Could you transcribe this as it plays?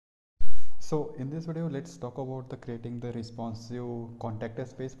So in this video, let's talk about the creating the responsive contact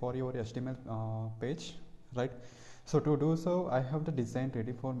us page for your HTML page, right? So to do so, I have the design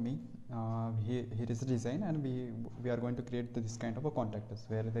ready for me. Here is the design, and we are going to create this kind of a contact us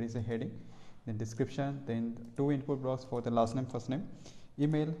where there is a heading, then description, then two input blocks for the last name, first name,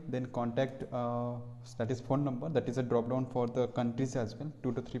 email, then contact, that is phone number, that is a drop down for the countries as well,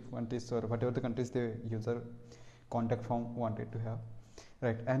 2 to 3 countries or whatever the countries the user contact form wanted to have,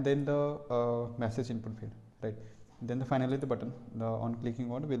 right? And then the message input field, right? Then finally the button, on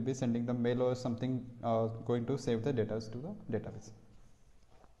clicking on will be sending the mail or something, going to save the data to the database,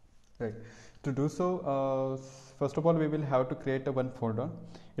 right? To do so, first of all we will have to create a one folder.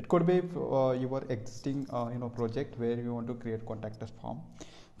 It could be your existing project where you want to create contact us form.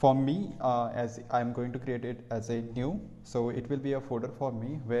 For me, as I'm going to create it as a new, so it will be a folder for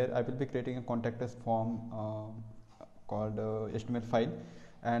me where I will be creating a contact us form called HTML file,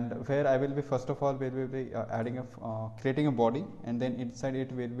 and where I will be first of all we will be adding a creating a body, and then inside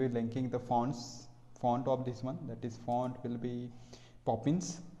it will be linking the font of this one, that is font will be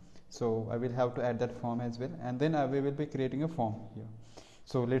Poppins. So I will have to add that form as well, and then we will be creating a form here.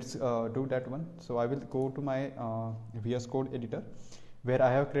 So let's do that one. So I will go to my VS Code editor where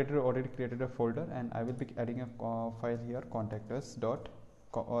I have already created a folder, and I will be adding a file here, contact us dot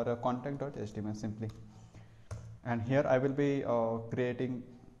or a contact.html simply, and here I will be creating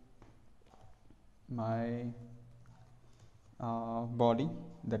my body,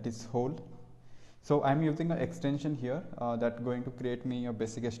 that is whole. So I'm using an extension here that going to create me a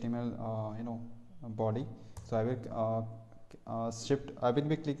basic HTML body. So I will shift, I will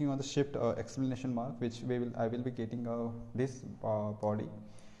be clicking on the shift exclamation mark, which I will be getting this body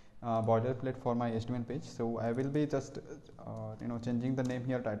boilerplate for my HTML page. So I will be just changing the name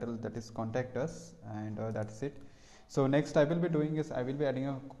here, title, that is contact us, and that's it. So next I will be doing is I will be adding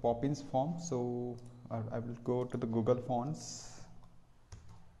a Poppins form. So I will go to the Google Fonts,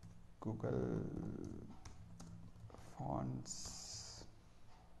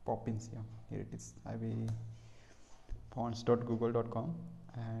 Poppins, yeah, here it is. I will fonts.google.com,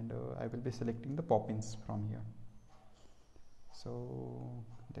 and I will be selecting the Poppins from here. So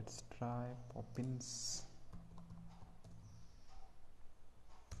let's try Poppins.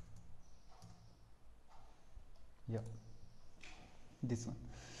 Yeah, this one.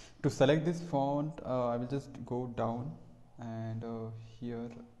 To select this font, I will just go down, and here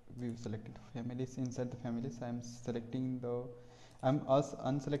we've selected families. Inside the families, I'm selecting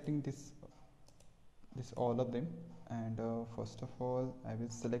unselecting this all of them, and first of all I will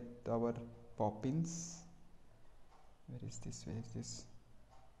select our Poppins. Where is this?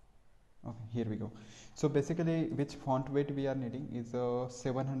 Okay, here we go. So basically which font weight we are needing is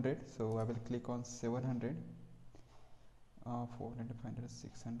 700. So I will click on 700, 400, 500,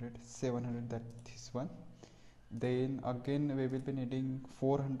 600, 700, that this one. Then again we will be needing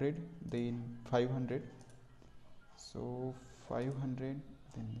 400, then 500. So 500,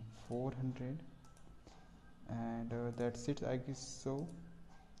 then 400, and that's it, I guess. So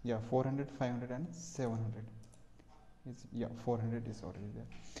yeah, 400, 500, and 700 is, yeah, 400 is already there.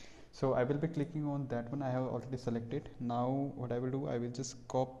 So I will be clicking on that one. I have already selected. Now what I will do, I will just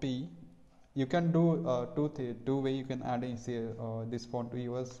copy. You can do two way you can add this font to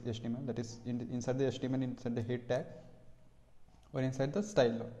your HTML, that is inside the HTML, inside the head tag, or inside the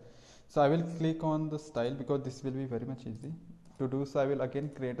style. So I will click on the style because this will be very much easy. To do so, I will again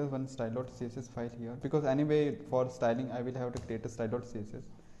create a one style.css file here, because anyway for styling I will have to create a style.css.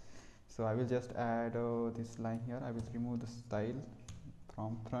 So I will just add this line here. I will remove the style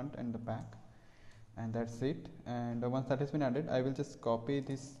from front and the back, and that's it. And once that has been added, I will just copy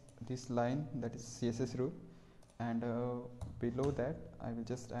this line, that is CSS rule, and below that I will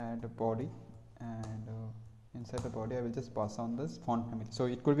just add a body, and inside the body I will just pass on this font family, so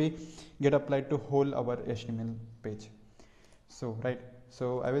it could be get applied to whole our HTML page. So right,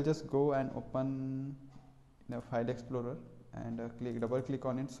 so I will just go and open the file explorer and double click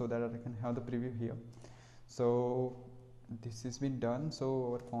on it so that I can have the preview here. So this has been done,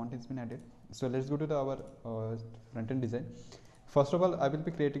 so our font has been added. So let's go to our front end design. First of all, I will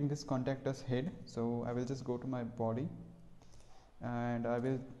be creating this contact us head. So I will just go to my body, and I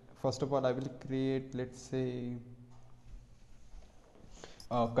will first of all I will create, let's say,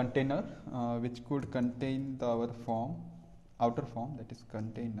 a container which could contain our form, outer form, that is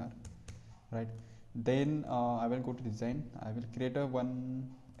container, right? Then I will go to design. I will create a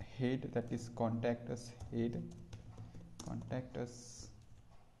one head, that is contact us head,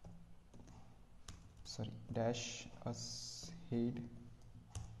 dash us head.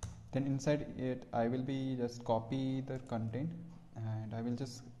 Then inside it I will be just copy the content, and I will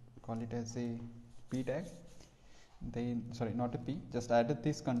just call it as a p tag, then sorry, not a p, just added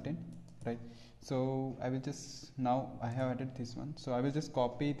this content, right? So I will just, now I have added this one, so I will just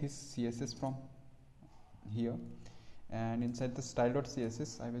copy this css from here, and inside the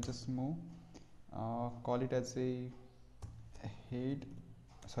style.css I will just move, call it as a head,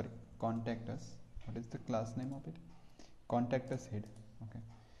 sorry, contact us. What is the class name of it? Contact us head. Okay,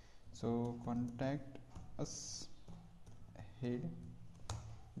 so contact us head,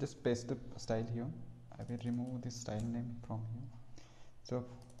 just paste the style here. I will remove this style name from here. So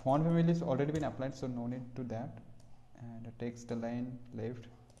font family is already been applied, so no need to that. And the text align left,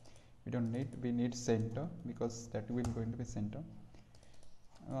 we don't need, we need center because that will going to be center.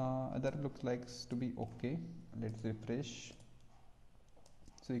 Other looks like to be okay. Let's refresh.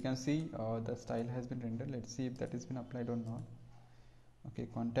 So you can see the style has been rendered. Let's see if that has been applied or not. Okay,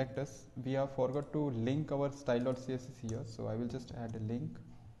 contact us. We have forgot to link our style.css here, so I will just add a link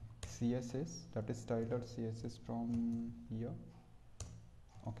css, that is style.css from here.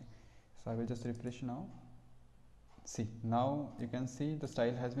 Okay, so I will just refresh now. See, now you can see the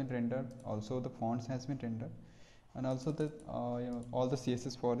style has been rendered, also the fonts has been rendered, and also the all the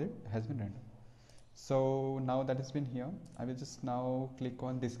css for it has been rendered. So now that has been here, I will just now click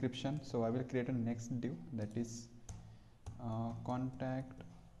on description. So I will create a next div, that is contact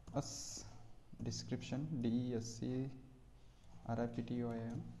us description, DESCRIPTION,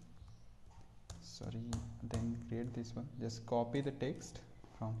 sorry, then create this one. Just copy the text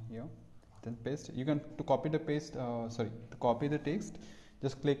from here, then paste. You can, to copy the paste, to copy the text,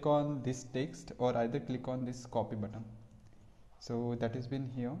 just click on this text or either click on this copy button. So that has been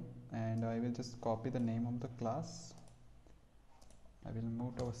here, and I will just copy the name of the class. I will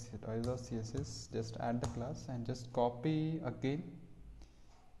move to our CSS, just add the class and just copy again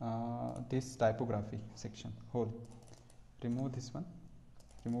this typography section whole. Remove this one,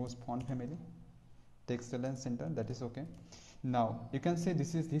 remove font family, text align center, that is okay. Now you can see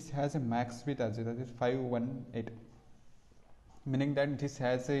this has a max width as well, that is 518, meaning that this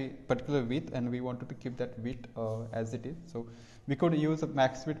has a particular width and we wanted to keep that width as it is. So we could use a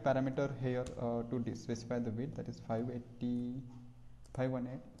max width parameter here to specify the width, that is 518.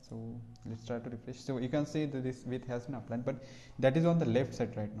 So let's try to refresh. So you can see that this width has been applied, but that is on the left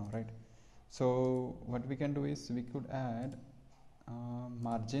side right now, right? So what we can do is we could add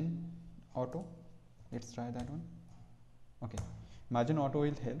margin auto. Let's try that one. Okay, margin auto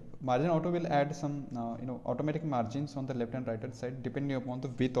will help. Margin auto will add some automatic margins on the left and right hand side depending upon the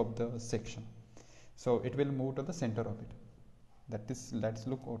width of the section. So it will move to the center of it. That is, let's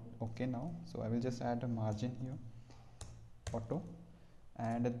look okay now. So I will just add a margin here, auto,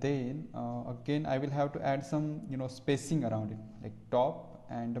 and then again I will have to add some spacing around it, like top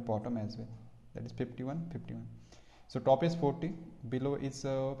and the bottom as well. That is 51. So top is 40, below is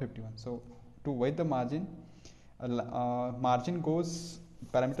 51. So to avoid the margin, margin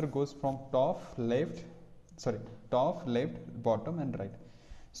parameter goes from top, left, bottom and right.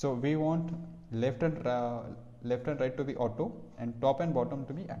 So we want left and right to be auto and top and bottom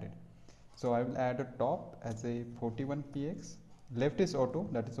to be added. So I will add a top as a 41px, left is auto,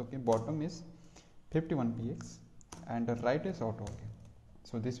 that is okay, bottom is 51px, and the right is auto again.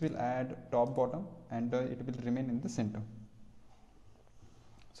 So this will add top, bottom, and it will remain in the center.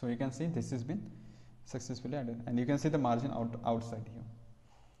 So you can see this has been successfully added, and you can see the margin outside here.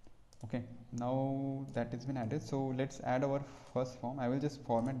 Okay, now that has been added. So let's add our first form. I will just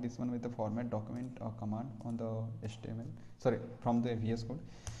format this one with the format document command on the HTML, from the VS Code.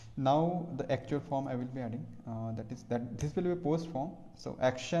 Now the actual form I will be adding, this will be a post form. So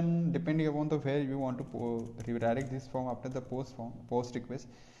action, depending upon the where you want to redirect this form after the post request,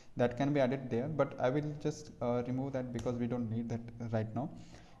 that can be added there, but I will just remove that because we don't need that right now.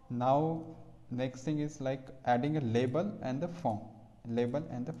 Now next thing is like adding a label and the form.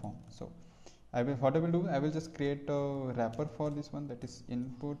 So what I will do, I will just create a wrapper for this one, that is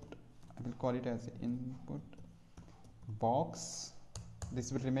input. I will call it as input box. This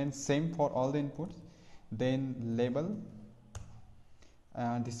will remain same for all the inputs. Then label,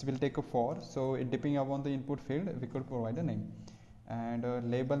 this will take a for, so it depending upon the input field we could provide a name, and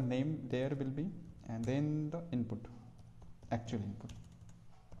label name there will be, and then the input, actual input.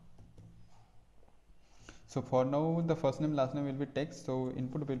 So for now the first name last name will be text, so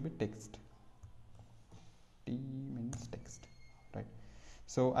input will be text. T means text, right?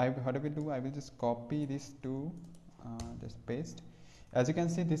 So what I will do, I will just copy this to just paste. As you can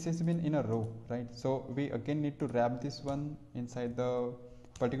see, this has been in a row, right? So we again need to wrap this one inside the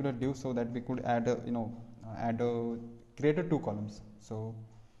particular div so that we could add create 2 columns. So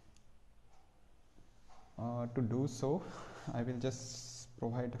to do so, I will just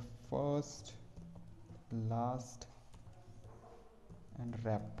provide first, last and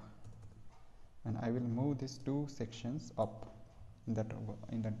wrap, and I will move these two sections up in that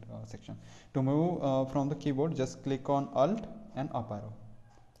section. To move from the keyboard, just click on Alt and up arrow.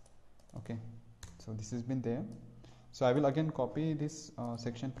 Okay, so this has been there. So I will again copy this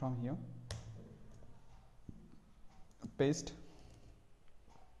section from here, paste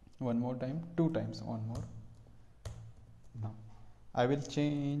one more time, two times, one more. Now I will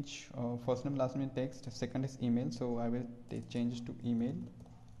change first name, last name text, second is email, so I will change to email.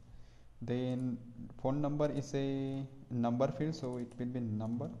 Then phone number is a number field, so it will be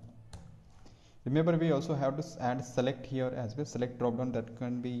number. Remember, we also have to add select here as well, select drop down, that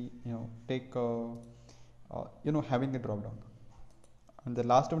can be take having a drop down, and the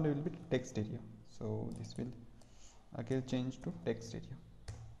last one will be text area, so this will again change to text area.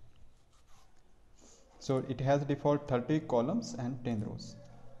 So it has default 30 columns and 10 rows.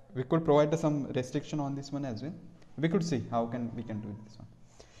 We could provide some restriction on this one as well. We could see how we can do this one.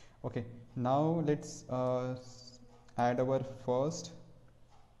 Okay, now let's add our first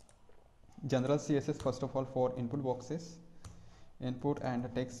general CSS first of all for input boxes, input and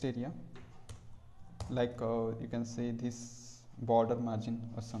text area, like you can say this border margin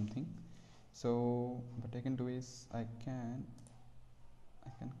or something. So what I can do is I can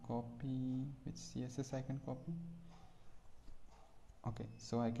copy, which CSS I can copy. Okay,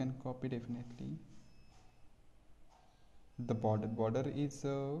 so I can copy definitely the border is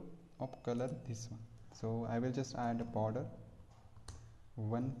of color this one, so I will just add a border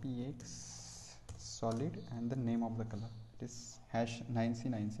 1px solid and the name of the color, it is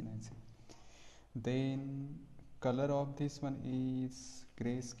 #9c9c9c. Then color of this one is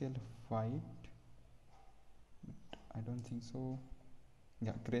grayscale white, but I don't think so.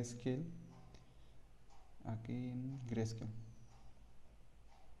 Yeah, grayscale, again grayscale.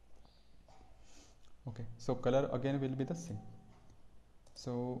 Okay, so color again will be the same,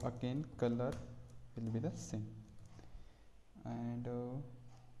 so again color will be the same, and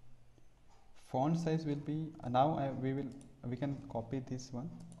font size will be now we can copy this one,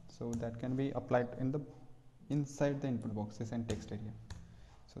 so that can be applied in the inside the input boxes and text area.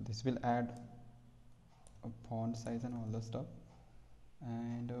 So this will add a font size and all the stuff,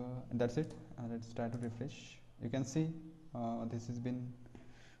 and that's it. Let's try to refresh. You can see this has been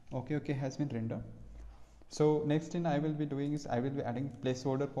okay has been rendered. So next thing I will be doing is I will be adding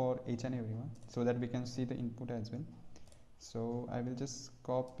placeholder for each and every one, so that we can see the input as well. So I will just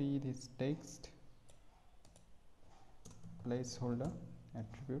copy this text placeholder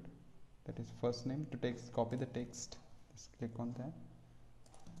attribute, that is first name to text, copy the text, just click on that,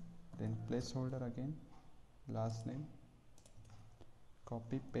 then placeholder again, last name,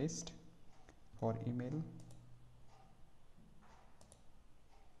 copy paste for email,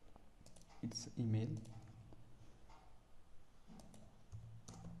 it's email,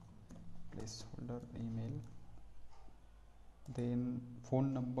 placeholder email, then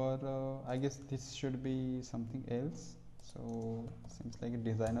phone number, I guess this should be something else, so seems like a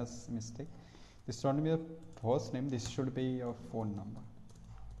designer's mistake. This should be a first name, this should be a phone number.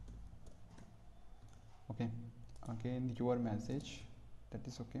 Okay, again your message, that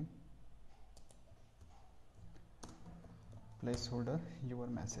is okay, placeholder your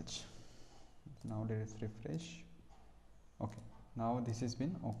message. Now let us refresh. Okay, now this has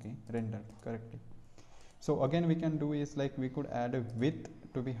been okay rendered correctly. So again we can do is like we could add a width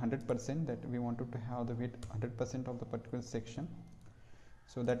to be 100%, that we wanted to have the width 100% of the particular section,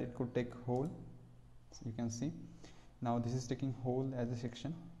 so that it could take whole. So you can see now this is taking whole as a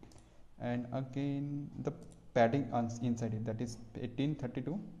section, and again the padding inside it, that is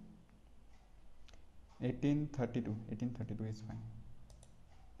 1832 is fine,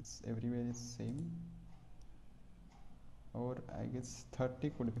 it's everywhere is same, or I guess 30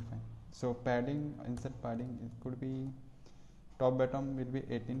 could be fine. So padding, inside padding, it could be top bottom will be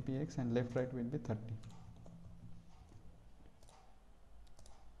 18px and left right will be 30.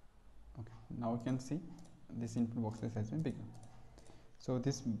 Okay, now you can see this input boxes has been bigger. So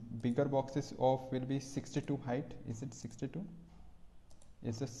this bigger boxes of will be 62 height. Is it 62?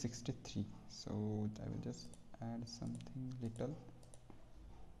 It's a 63. So I will just add something little.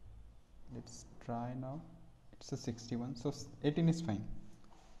 Let's try now. It's a 61. So 18 is fine.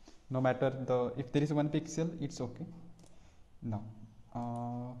 No matter if there is 1 pixel, it's okay. Now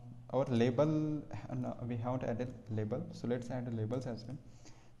our label, we haven't added label, so let's add labels as well.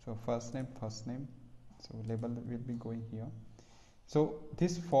 So first name, so label will be going here. So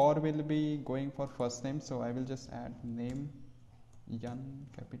this for will be going for first name, so I will just add name Yan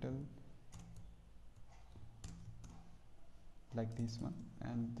capital, like this one,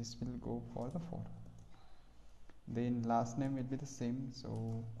 and this will go for the for. Then last name will be the same,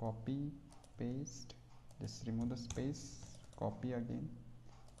 so copy, paste, just remove the space, copy again,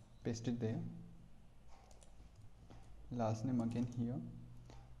 paste it there. Last name again here,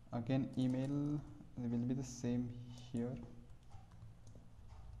 again email will be the same here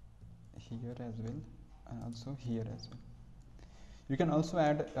as well, and also here as well. You can also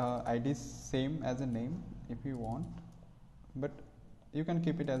add ID same as a name if you want, but you can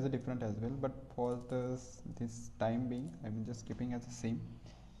keep it as a different as well, but for this time being I'm just keeping as the same.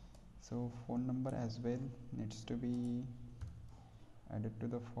 So phone number as well needs to be added to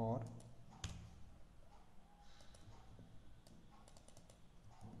the for.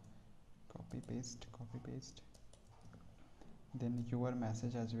 Copy paste, then your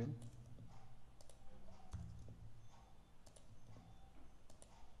message as well.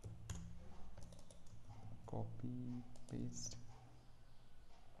 Copy paste,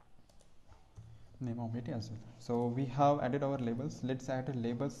 name of it as well. So we have added our labels. Let's add a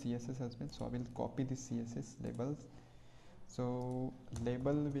label CSS as well. So I will copy the CSS labels. So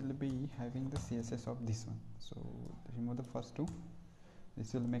label will be having the CSS of this one, so remove the first two,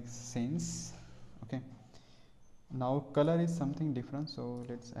 this will make sense. Okay, now color is something different, so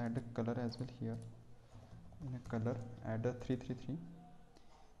let's add a color as well here. In a color, add a 333,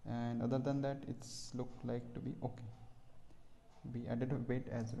 and other than that it's look like to be okay. We added a weight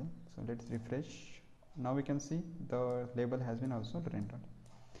as well, so let's refresh. Now we can see the label has been also rendered.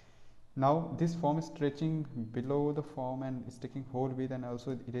 Now this form is stretching below the form and is taking whole width, and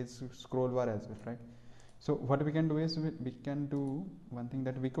also it is scroll bar as well, right? So what we can do is we can do one thing,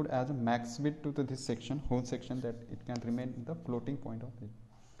 that we could add a max width to this section, whole section, that it can remain in the floating point of it,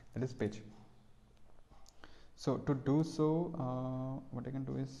 that is page. So to do so, what I can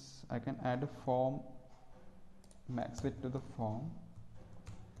do is I can add a form max width to the form.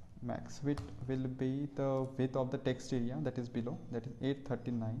 Max width will be the width of the text area that is below, that is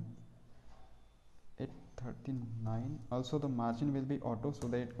 839. Also the margin will be auto, so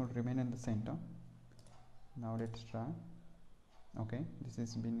that it could remain in the center. Now let's try. Okay, this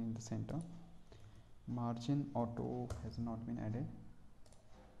has been in the center. Margin auto has not been added.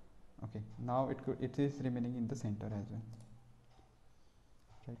 Okay, now it is remaining in the center as well,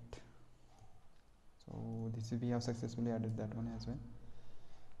 right? So this we have successfully added that one as well.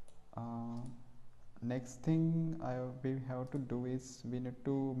 Next thing we have to do is we need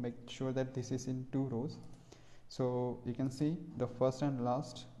to make sure that this is in 2 rows. So you can see the first and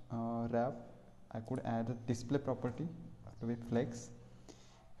last wrap, I could add a display property to be flex,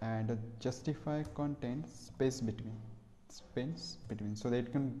 and justify content space between, so that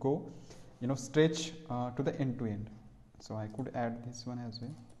it can go, stretch to the end to end. So I could add this one as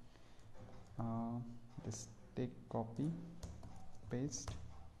well. Just take copy, paste,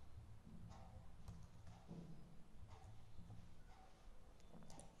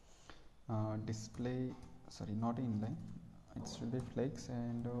 display, sorry, not inline, it should be flex,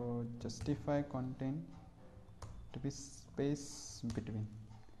 and justify content to be space between.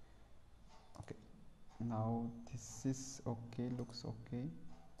 Okay, now this is okay, looks okay.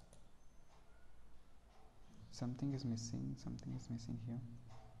 Something is missing here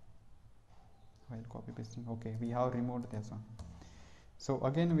while copy pasting. Okay, we have removed this one. So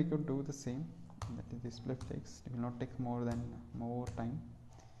again we could do the same, that is display flex. It will not take more time.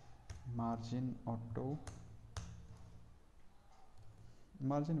 Margin auto,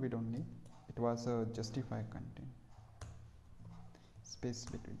 margin we don't need, it was a justify content space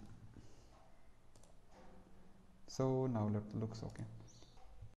between. So now it looks okay.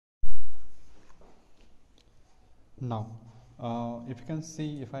 Now if you can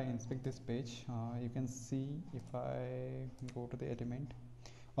see, if I inspect this page, you can see if I go to the element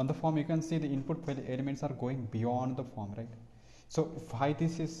on the form, you can see the input file elements are going beyond the form, right? So why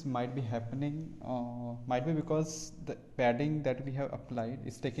this is might be happening, might be because the padding that we have applied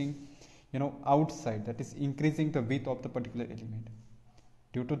is taking outside, that is increasing the width of the particular element.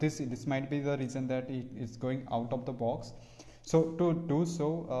 Due to this might be the reason that it is going out of the box. So to do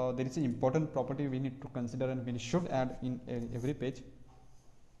so, there is an important property we need to consider, and we should add in every page,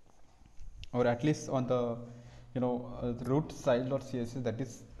 or at least on the the root style.css, that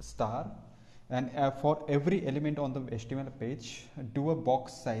is star. And for every element on the HTML page, do a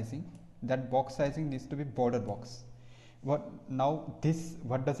box sizing. That box sizing needs to be border box. What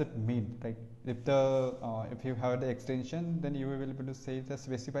does it mean, right? If you have the extension, then you will be able to say that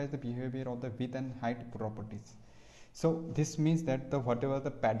specifies the behavior of the width and height properties. So this means that whatever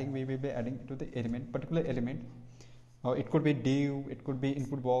the padding we will be adding to the particular element, it could be div, it could be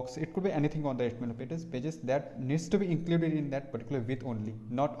input box, it could be anything on the HTML pages that needs to be included in that particular width only,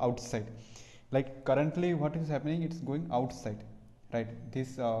 not outside. Like currently what is happening, it's going outside, right?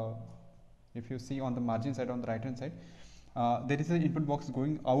 This if you see on the margin side, on the right hand side, there is an input box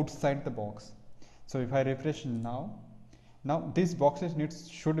going outside the box. So if I refresh now these boxes needs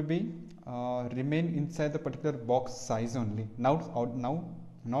should be remain inside the particular box size only, now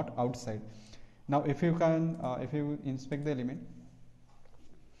not outside. Now if you can if you inspect the element,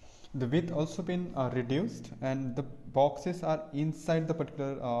 the width also been reduced and the boxes are inside the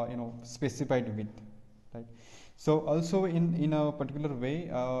particular specified width, right? So also in a particular way,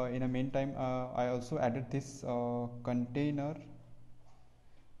 in a meantime, I also added this container.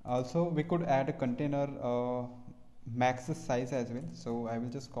 Also we could add a container max size as well. So I will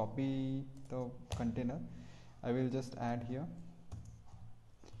just copy the container, I will just add here.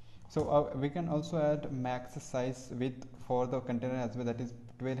 So we can also add max size width for the container as well, that is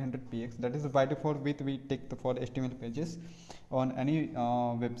 1200 px. That is by default width we take for HTML pages on any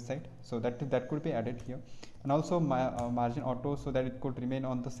website. So that could be added here, and also margin auto, so that it could remain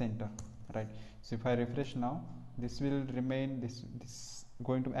on the center, right? So if I refresh now, this will remain, this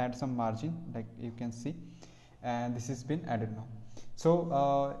going to add some margin, like you can see, and this has been added now.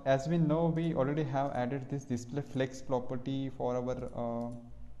 So as we know, we already have added this display flex property for our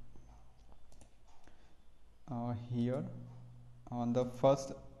here on the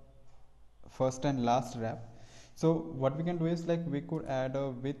first and last wrap. So what we can do is, like, we could add a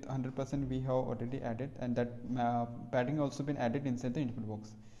width 100%, we have already added, and that padding also been added inside the input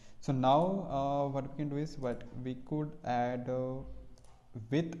box. So now what we can do is, what we could add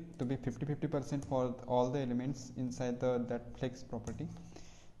width to be 50% for all the elements inside that flex property.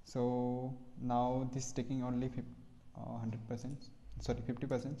 So now this is taking only 100%, sorry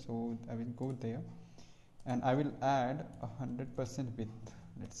 50%. So I will go there and I will add 100% width.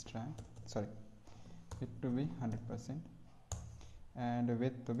 Let's try, sorry, width to be 100% and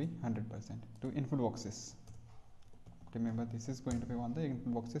width to be 100% to input boxes. Remember, this is going to be on the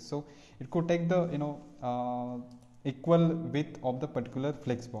input boxes, so it could take the equal width of the particular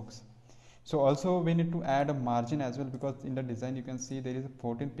flex box. So also we need to add a margin as well, because in the design you can see there is a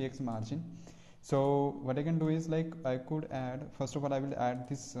 14px margin. So what I can do is, like, I could add, first of all I will add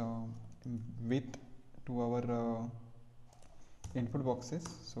this width to our input boxes.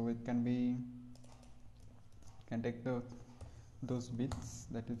 So it can be, can take those widths,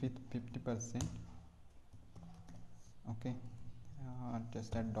 that is with 50%. Okay,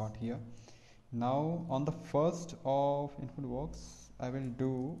 just add dot here. Now on the first of input box I will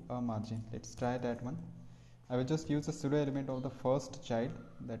do a margin. Let's try that one. I will just use a pseudo element of the first child,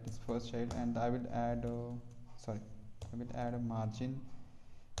 that is first child, and I will add I will add a margin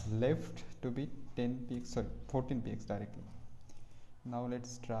left to be 10px, sorry 14px directly. Now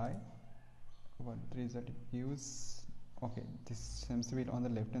let's try what result it gives. Okay, this seems to be on the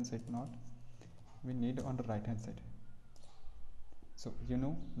left hand side, not, we need on the right hand side. So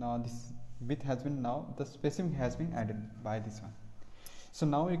now this width has been, now the spacing has been added by this one. So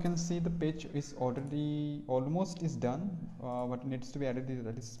now you can see the page is already almost is done. What needs to be added is,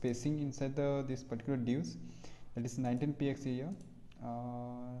 that is spacing inside this particular divs, that is 19px here,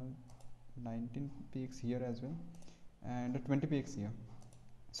 19px here as well, and 20px here.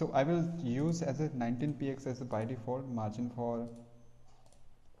 So I will use as a 19px as a by default margin for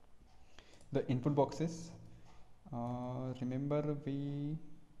the input boxes. Remember,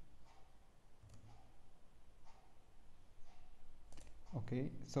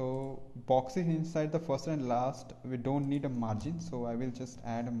 okay, so boxes inside the first and last, we don't need a margin, so I will just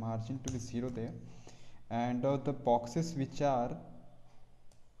add a margin to be 0 there. And the boxes which are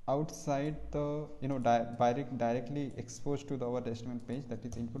outside the directly exposed to our HTML page, that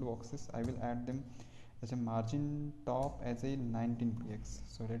is input boxes, I will add them as a margin top as a 19px.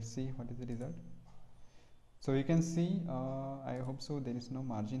 So let's see what is the result. So you can see, I hope so, there is no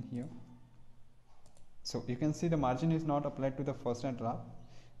margin here. So you can see the margin is not applied to the first and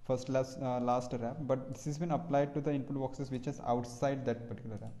last wrap, but this has been applied to the input boxes which is outside that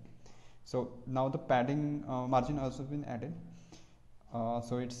particular wrap. So now the padding margin also been added.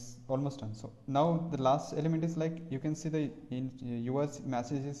 So it's almost done. So now the last element is, like, you can see the UR's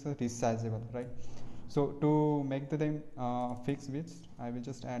message is resizable, right? So to make the fixed width, I will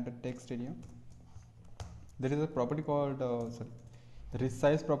just add the text area. There is a property called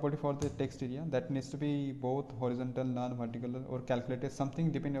resize property for the text area, that needs to be both horizontal, none, vertical, or calculated,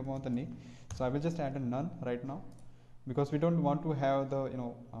 something depending upon the need. So I will just add a none right now, because we don't want to have the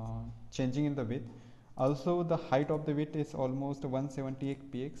changing in the width. Also the height of the width is almost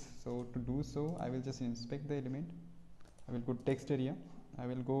 178px. So to do so, I will just inspect the element, I will go to text area. I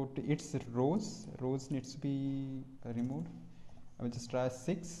will go to its rows. Rows needs to be removed. I will just try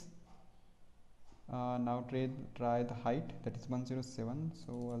 6. Now try the height, that is 107,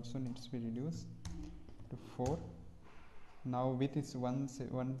 so also needs to be reduced to 4. Now width is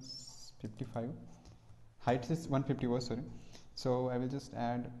 155, height is 151, sorry. So I will just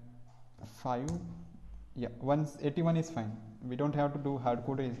add 5. Yeah, 181 is fine. We don't have to do hard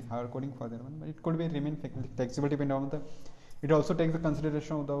coding for that one, but it could be remain flexible depending on the. It also takes the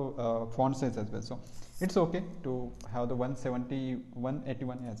consideration of the font size as well. So it's okay to have the 170,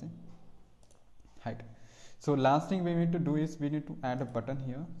 181 as a height. So last thing we need to do is we need to add a button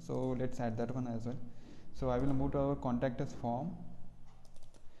here. So let's add that one as well. So I will move to our contact us form.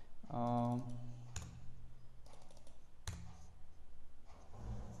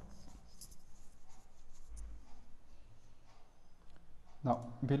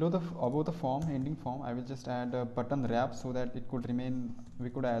 Now below above the form, ending form, I will just add a button wrap so that it could remain. We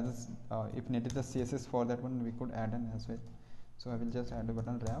could add this, if needed the CSS for that one, we could add an as well. So I will just add a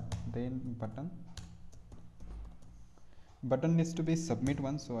button wrap, then button needs to be submit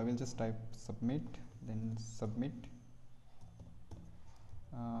one, so I will just type submit, then submit.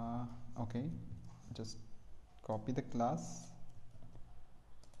 Okay, just copy the class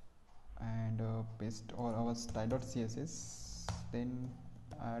and paste our style.css, then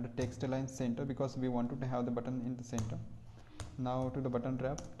add a text align center because we wanted to have the button in the center. Now to the button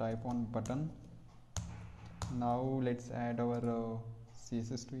wrap, type on button. Now let's add our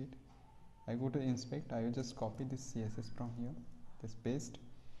CSS to it. I go to inspect, I will just copy this CSS from here, this paste.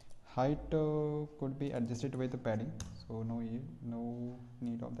 Height could be adjusted by the padding, so no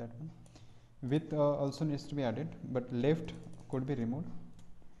need of that one. Width also needs to be added, but left could be removed,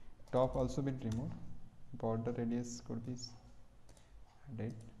 top also been removed, border radius could be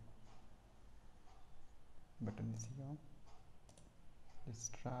added, button is here. Let's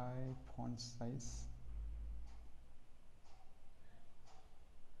try font size.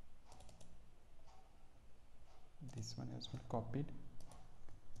 This one as well, copied,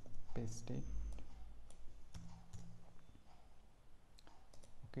 pasted.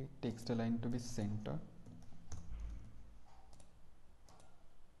 Okay, text align to be center.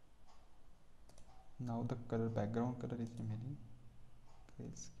 Now the color, background color is remaining.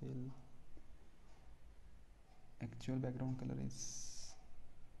 Grayscale. Actual background color is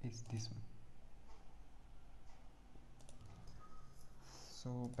this one.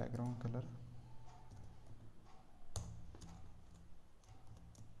 So background color.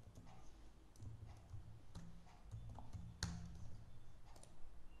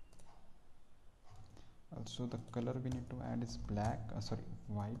 Also the color we need to add is black, sorry,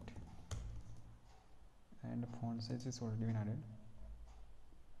 white, and font size is already been added.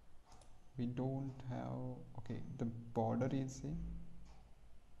 We don't have, okay, the border is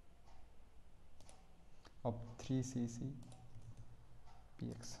of 3cc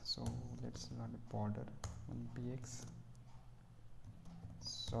px, so let's run a border 1px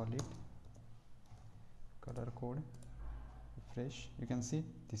solid, color code, refresh. You can see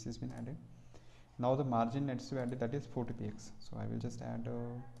this has been added. Now the margin needs to be added, that is 40px, so I will just add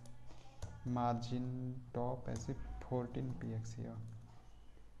a margin top as a 14px here.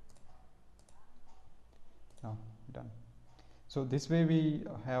 Now done. So this way we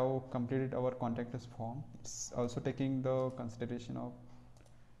have completed our contact us form. It's also taking the consideration of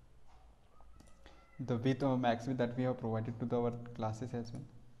the width or max width that we have provided to our classes as well,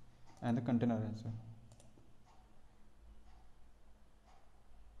 and the container as well.